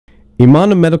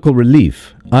IMANA Medical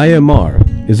Relief,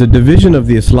 IMR, is a division of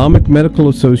the Islamic Medical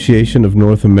Association of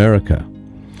North America.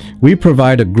 We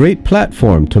provide a great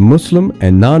platform to Muslim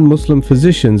and non-Muslim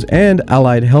physicians and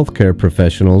allied healthcare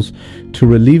professionals to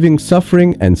relieving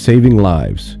suffering and saving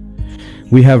lives.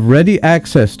 We have ready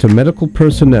access to medical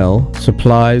personnel,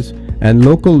 supplies, and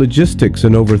local logistics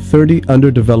in over 30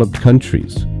 underdeveloped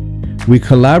countries. We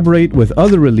collaborate with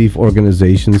other relief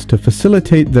organizations to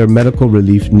facilitate their medical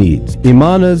relief needs.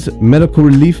 IMANA's medical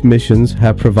relief missions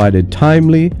have provided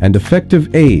timely and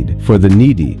effective aid for the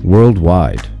needy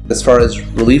worldwide. As far as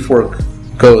relief work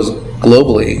goes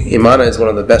globally, IMANA is one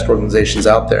of the best organizations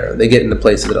out there. They get into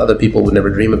places that other people would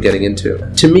never dream of getting into.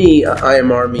 To me,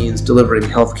 IMR means delivering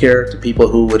healthcare to people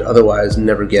who would otherwise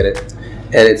never get it.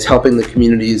 And it's helping the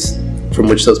communities from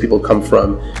which those people come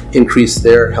from increase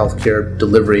their healthcare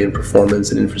delivery and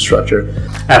performance and infrastructure.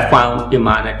 I found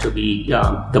IMANA to be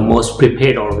the most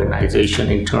prepared organization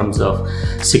in terms of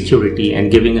security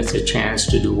and giving us a chance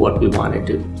to do what we want to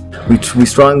do. We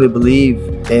strongly believe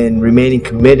in remaining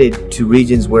committed to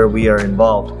regions where we are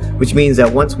involved, which means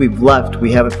that once we've left,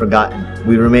 we haven't forgotten.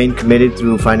 We remain committed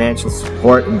through financial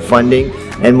support and funding,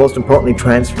 and most importantly,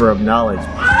 transfer of knowledge.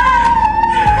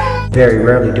 Very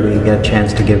rarely do we get a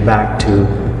chance to give back to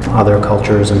other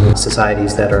cultures and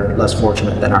societies that are less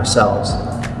fortunate than ourselves.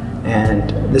 And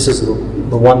this is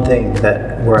the one thing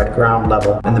that we're at ground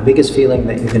level. And the biggest feeling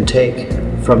that you can take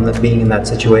from being in that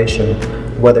situation,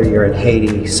 whether you're in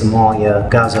Haiti, Somalia,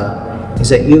 Gaza, is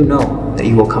that you know that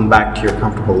you will come back to your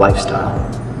comfortable lifestyle.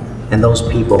 And those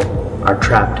people are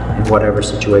trapped in whatever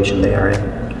situation they are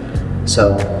in.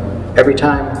 So every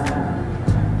time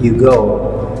you go,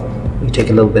 you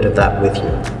take a little bit of that with you,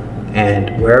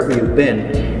 and wherever you've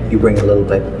been, you bring a little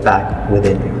bit back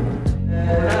within you.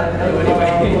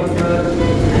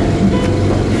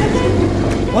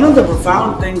 One of the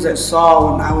profound things I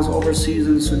saw when I was overseas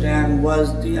in Sudan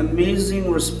was the amazing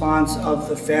response of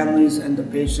the families and the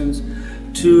patients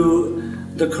to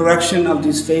the correction of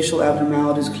these facial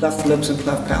abnormalities, cleft lips and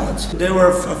cleft palates. There were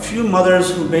a few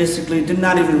mothers who basically did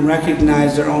not even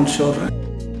recognize their own children.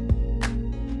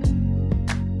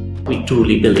 We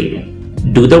truly believe in.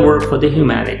 Do the work for the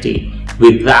humanity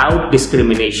without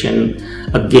discrimination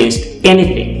against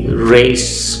anything,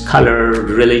 race, color,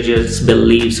 religious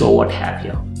beliefs, or what have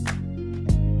you.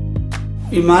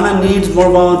 IMANA needs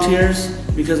more volunteers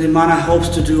because IMANA hopes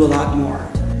to do a lot more.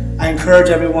 I encourage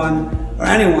everyone or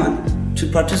anyone to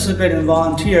participate and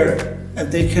volunteer.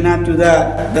 If they cannot do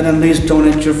that, then at least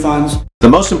donate your funds. The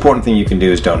most important thing you can do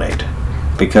is donate,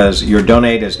 because your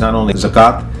donate is not only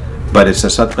zakat, but it's a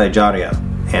sadaqah jariyah,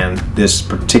 and this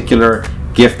particular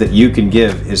gift that you can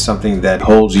give is something that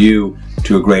holds you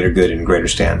to a greater good and greater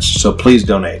stance. So please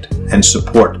donate and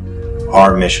support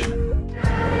our mission.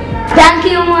 Thank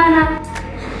you, IMANA.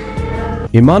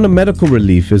 IMANA Medical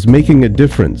Relief is making a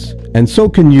difference, and so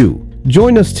can you.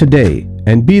 Join us today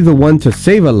and be the one to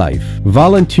save a life.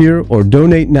 Volunteer or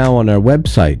donate now on our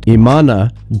website,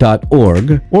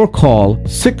 imana.org, or call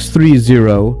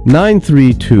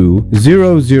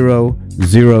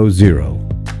 630-932-0000.